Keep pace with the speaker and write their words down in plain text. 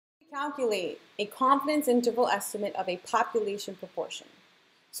Calculate a confidence interval estimate of a population proportion.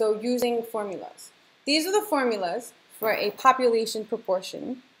 So using formulas. These are the formulas for a population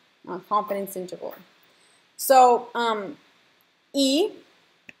proportion confidence interval. So E,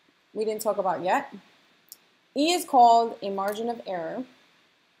 we didn't talk about yet. E is called a margin of error.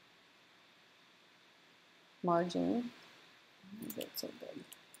 Margin. That's so big.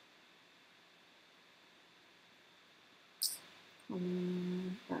 All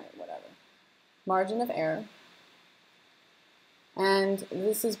right, whatever. Margin of error. And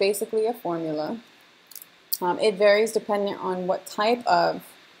this is basically a formula. It varies depending on what type of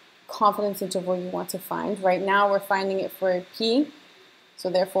confidence interval you want to find. Right now we're finding it for P, so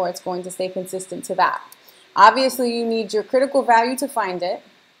therefore it's going to stay consistent to that. Obviously you need your critical value to find it.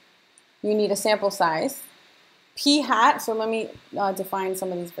 You need a sample size. P hat, so let me define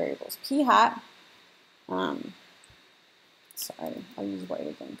some of these variables. P hat, sorry, I'll use white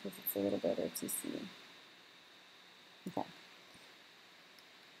again because it's a little better to see. Okay.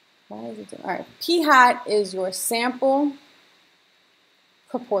 Why is it doing? All right, P hat is your sample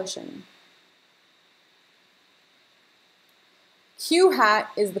proportion. Q hat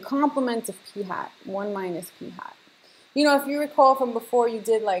is the complement of P hat, 1 minus P hat. You know, if you recall from before, you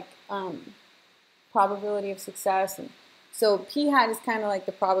did like probability of success. And so P hat is kind of like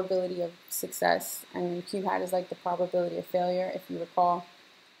the probability of success, and Q hat is like the probability of failure, if you recall.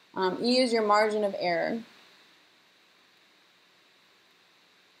 E is your margin of error.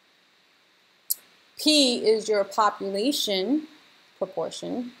 P is your population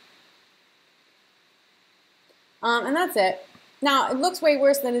proportion. And that's it. Now, it looks way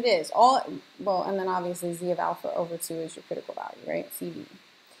worse than it is. Well, and then obviously Z of alpha over 2 is your critical value, right? CV.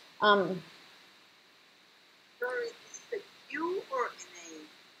 Sorry, is it a Q or an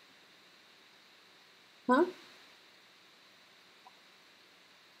A? Huh?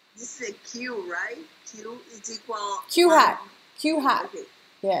 This is a Q, right? Q is equal... Q hat. Q hat. Okay.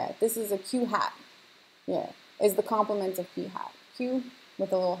 Yeah, this is a Q hat. Yeah, is the complement of P hat. Q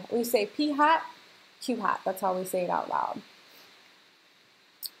with a little, we say P hat, Q hat. That's how we say it out loud.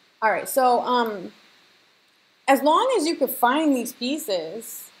 All right, so as long as you could find these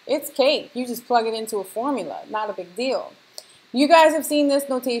pieces, it's cake. You just plug it into a formula, not a big deal. You guys have seen this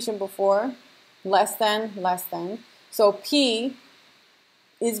notation before, less than, less than. So P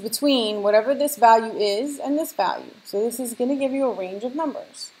is between whatever this value is and this value. So this is going to give you a range of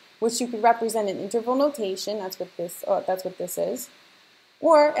numbers, which you could represent in interval notation. That's what this is.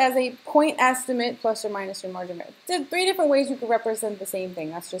 Or as a point estimate plus or minus your margin of error. There's 3 different ways you could represent the same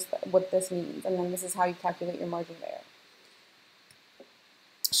thing. That's just what this means. And then this is how you calculate your margin of error.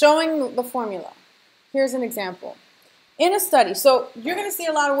 Showing the formula. Here's an example. In a study, so you're going to see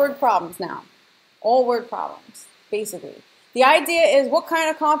a lot of word problems now. All word problems, basically. The idea is what kind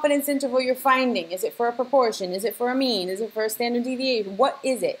of confidence interval you're finding. Is it for a proportion? Is it for a mean? Is it for a standard deviation? What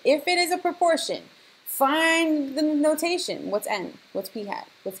is it? If it is a proportion, find the notation. What's N? What's P hat?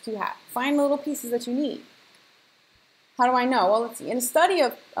 What's Q hat? Find the little pieces that you need. How do I know? Well, let's see. In a study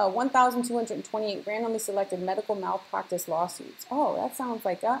of 1,228 randomly selected medical malpractice lawsuits. Oh, that sounds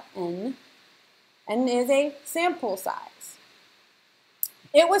like a N. N is a sample size.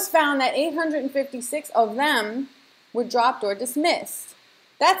 It was found that 856 of them were dropped or dismissed.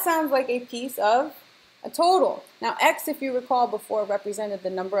 That sounds like a piece of a total. Now, X, if you recall before, represented the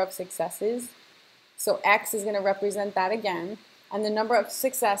number of successes. So X is going to represent that again. And the number of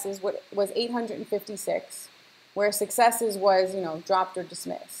successes was 856, where successes was, you know, dropped or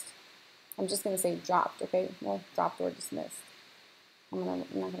dismissed. I'm just going to say dropped, okay? Well, dropped or dismissed. I'm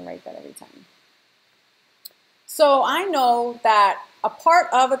not going to write that every time. So I know that a part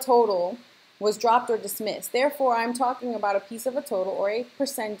of a total was dropped or dismissed. Therefore, I'm talking about a piece of a total or a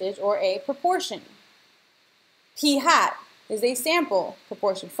percentage or a proportion. P hat is a sample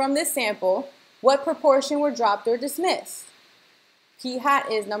proportion. From this sample, what proportion were dropped or dismissed? P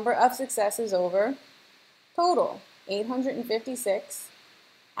hat is number of successes over total. 856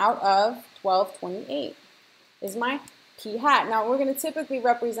 out of 1228 is my P hat. Now, we're going to typically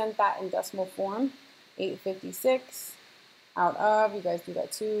represent that in decimal form. 856 out of, you guys do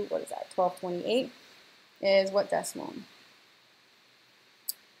that too, what is that, 1228 is what decimal?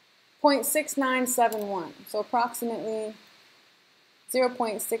 0.6971, so approximately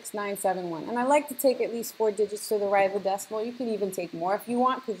 0.6971. And I like to take at least 4 digits to the right of the decimal. You can even take more if you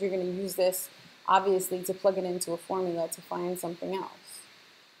want, because you're going to use this, obviously, to plug it into a formula to find something else,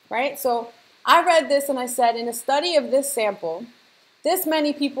 right? So I read this and I said, in a study of this sample, this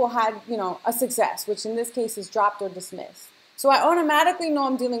many people had, you know, a success, which in this case is dropped or dismissed. So I automatically know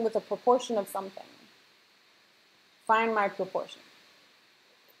I'm dealing with a proportion of something. Find my proportion.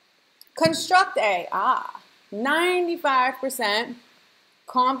 Construct a 95%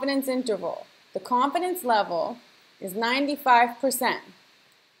 confidence interval. The confidence level is 95%,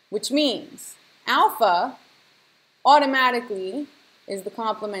 which means alpha automatically is the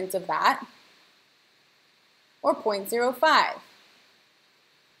complement of that, or 0.05.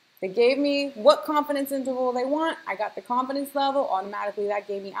 They gave me what confidence interval they want. I got the confidence level. Automatically, that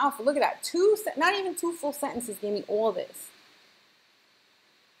gave me alpha. Look at that. Not even 2 full sentences gave me all this.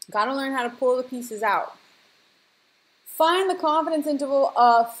 Got to learn how to pull the pieces out. Find the confidence interval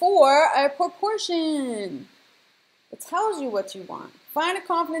for a proportion. It tells you what you want. Find a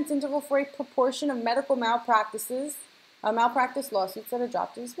confidence interval for a proportion of medical malpractice lawsuits that are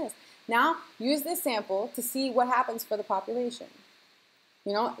dropped or dismissed. Now, use this sample to see what happens for the population.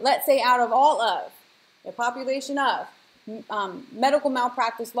 You know, let's say out of all of the population of medical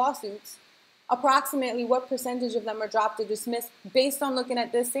malpractice lawsuits, approximately what percentage of them are dropped or dismissed based on looking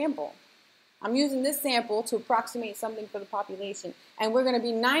at this sample. I'm using this sample to approximate something for the population, and we're going to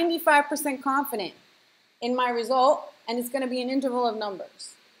be 95% confident in my result, and it's going to be an interval of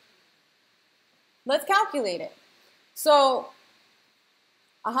numbers. Let's calculate it. So,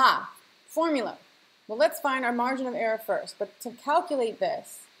 formula. Well, let's find our margin of error first. But to calculate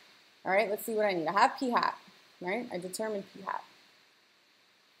this, all right, let's see what I need. I have p hat, right? I determined p hat.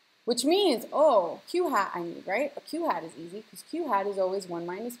 Which means, q hat I need, right? But q hat is easy because q hat is always 1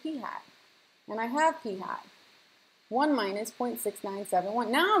 minus p hat. And I have p hat. 1 minus 0.6971.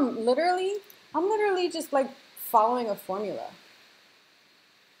 Now I'm literally just like following a formula.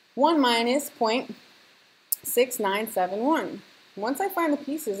 1 minus 0.6971. Once I find the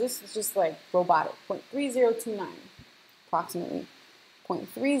pieces, this is just like robotic. 0.3029, approximately.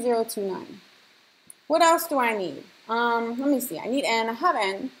 0.3029. What else do I need? Let me see. I need n. I have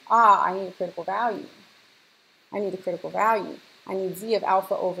n. I need a critical value. I need z of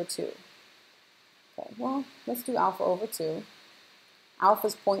alpha over 2. Okay, well, let's do alpha over 2. Alpha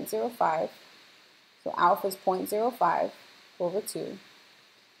is 0.05. So alpha is 0.05 over 2,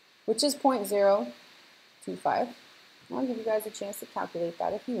 which is 0.025. I'll give you guys a chance to calculate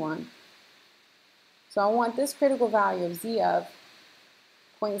that if you want. So I want this critical value of z of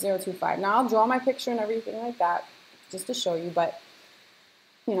 0.025. Now I'll draw my picture and everything like that just to show you, but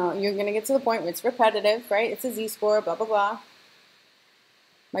you know, you're going to get to the point where it's repetitive, right? It's a z-score, blah, blah, blah.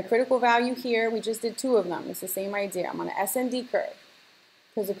 My critical value here, we just did 2 of them. It's the same idea. I'm on an S&D curve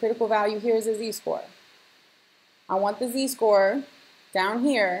because the critical value here is a z-score. I want the z-score down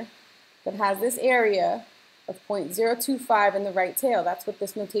here that has this area of 0.025 in the right tail. That's what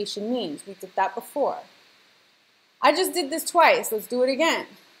this notation means. We did that before. I just did this twice. Let's do it again.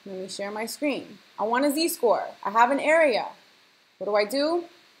 Let me share my screen. I want a z-score. I have an area. What do?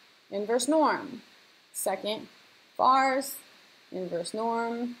 Inverse norm. Second, vars, inverse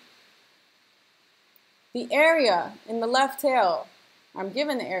norm. The area in the left tail, I'm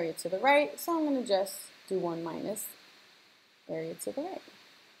given the area to the right, so I'm going to just do 1 minus area to the right.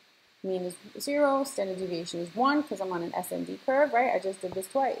 Mean is 0, standard deviation is 1 because I'm on an S&D curve, right? I just did this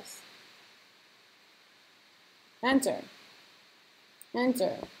twice. Enter.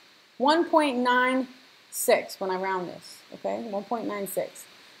 Enter. 1.96 when I round this, okay? 1.96.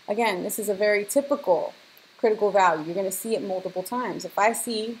 Again, this is a very typical critical value. You're going to see it multiple times. If I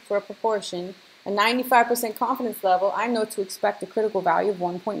see, for a proportion, a 95% confidence level, I know to expect a critical value of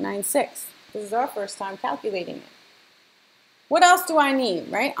 1.96. This is our first time calculating it. What else do I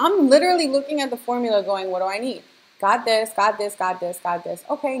need, right? I'm literally looking at the formula going, what do I need? Got this, got this, got this, got this.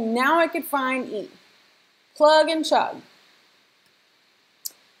 Okay, now I could find E. Plug and chug.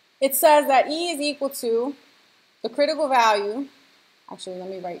 It says that E is equal to the critical value. Actually, let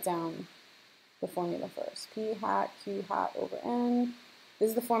me write down the formula first. P hat, Q hat over N. This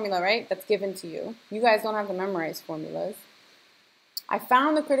is the formula, right? That's given to you. You guys don't have to memorize formulas. I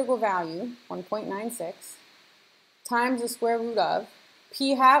found the critical value, 1.96, times the square root of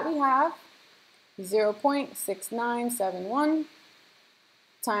P hat we have 0.6971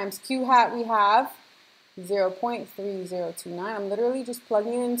 times Q hat we have 0.3029. I'm literally just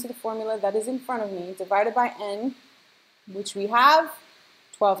plugging it into the formula that is in front of me, divided by N, which we have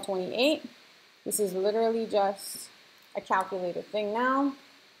 1228. This is literally just a calculated thing now.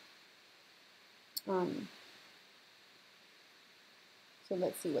 So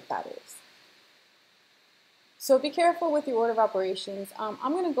let's see what that is. So be careful with your order of operations.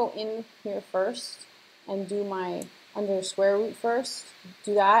 I'm going to go in here first and do my under square root first.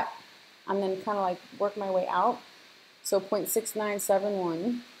 Do that, and then kind of like work my way out. So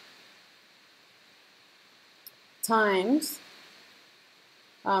 0.6971 times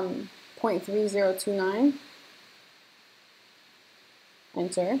 0.3029.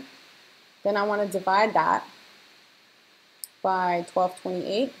 Enter. Then I want to divide that by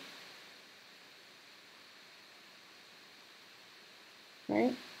 1228.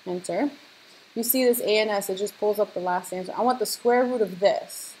 Right? Enter. You see this A and S, it just pulls up the last answer. I want the square root of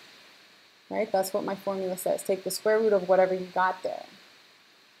this. Right? That's what my formula says. Take the square root of whatever you got there.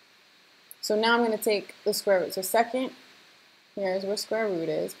 So now I'm going to take the square root. So second, here's where square root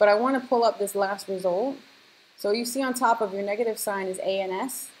is. But I want to pull up this last result. So you see on top of your negative sign is A and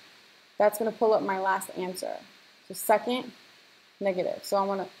S. That's going to pull up my last answer. So second, negative. So I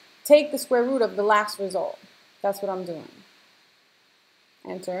want to take the square root of the last result. That's what I'm doing.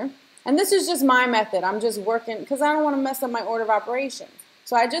 Enter. And this is just my method. I'm just working because I don't want to mess up my order of operations.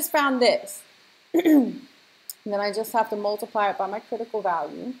 So I just found this. And then I just have to multiply it by my critical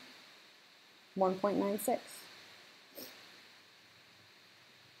value, 1.96.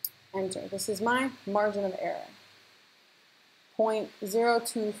 Enter. This is my margin of error,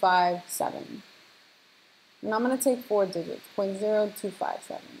 0.0257. And I'm going to take 4 digits,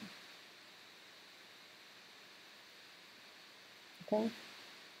 0.0257. Okay?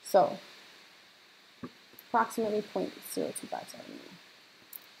 So, approximately 0.0257.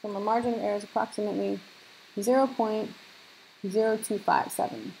 So my margin of error is approximately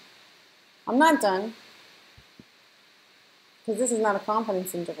 0.0257. I'm not done, because this is not a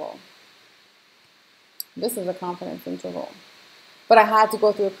confidence interval. This is a confidence interval. But I had to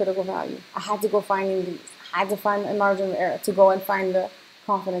go through a critical value. I had to go finding these. I had to find a margin of error to go and find the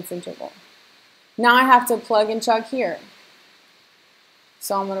confidence interval. Now I have to plug and chug here.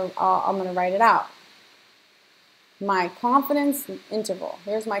 So I'm gonna write it out. My confidence interval.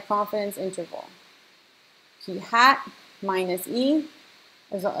 Here's my confidence interval. P hat minus E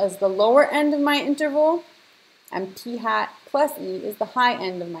is the lower end of my interval, and P hat plus E is the high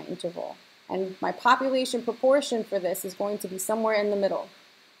end of my interval. And my population proportion for this is going to be somewhere in the middle.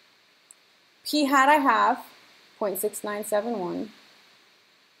 P hat I have 0.6971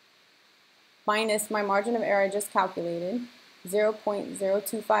 minus my margin of error I just calculated,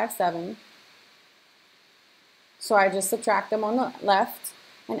 0.0257. So I just subtract them on the left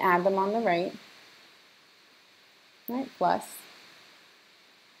and add them on the right. Right, plus.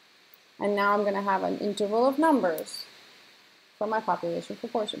 And now I'm going to have an interval of numbers for my population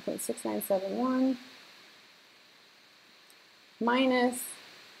proportion, 0.6971 minus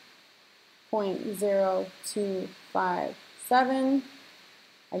 0.0257.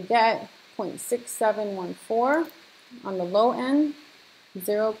 I get 0.6714 on the low end,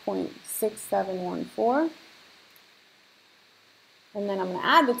 0.6714. And then I'm going to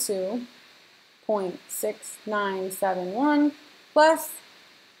add the two, 0.6971 plus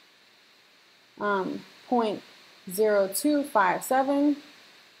 0.0257,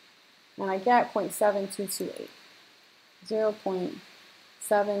 and I get 0.7228.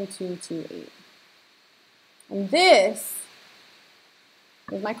 0.7228. And this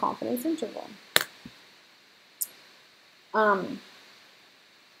is my confidence interval. Now,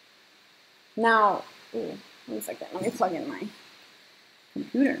 1 second, let me plug in my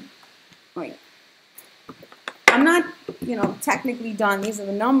computer. Wait. I'm not, technically done. These are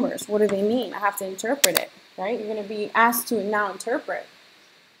the numbers. What do they mean? I have to interpret it, right? You're going to be asked to now interpret.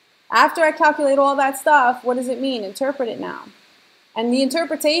 After I calculate all that stuff, what does it mean? Interpret it now. And the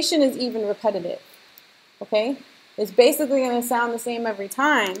interpretation is even repetitive, okay? It's basically going to sound the same every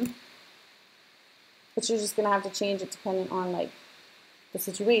time, but you're just going to have to change it depending on, the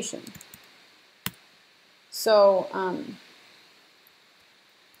situation. So,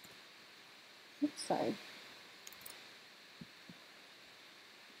 oops, sorry.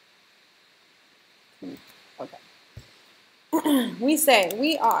 Okay. We say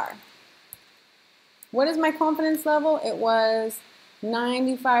we are. What is my confidence level? It was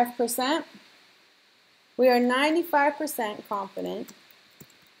 95%. We are 95% confident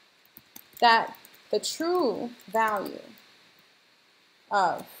that the true value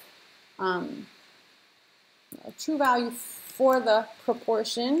of for the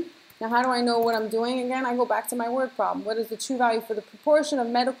proportion. Now, how do I know what I'm doing again? I go back to my word problem. What is the true value for the proportion of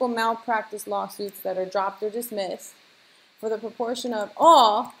medical malpractice lawsuits that are dropped or dismissed for the proportion of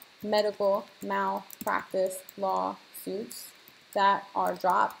all medical malpractice lawsuits that are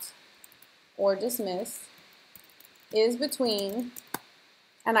dropped or dismissed is between,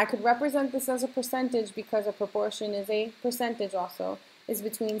 and I could represent this as a percentage because a proportion is a percentage also, is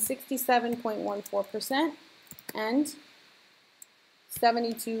between 67.14% and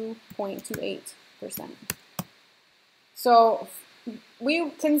 72.28%. So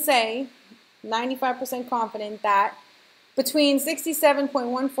we can say 95% confident that between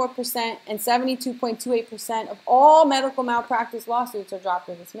 67.14% and 72.28% of all medical malpractice lawsuits are dropped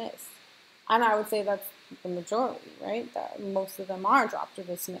or dismissed. And I would say that's the majority, right? That most of them are dropped or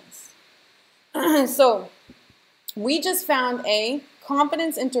dismissed. So we just found a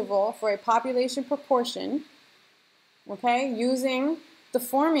confidence interval for a population proportion, okay, using the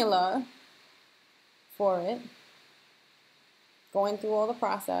formula for it, going through all the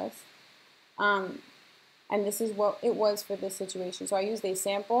process. And this is what it was for this situation. So I used a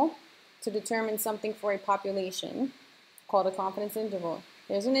sample to determine something for a population called a confidence interval.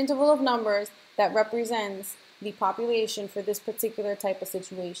 There's an interval of numbers that represents the population for this particular type of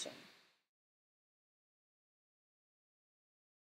situation.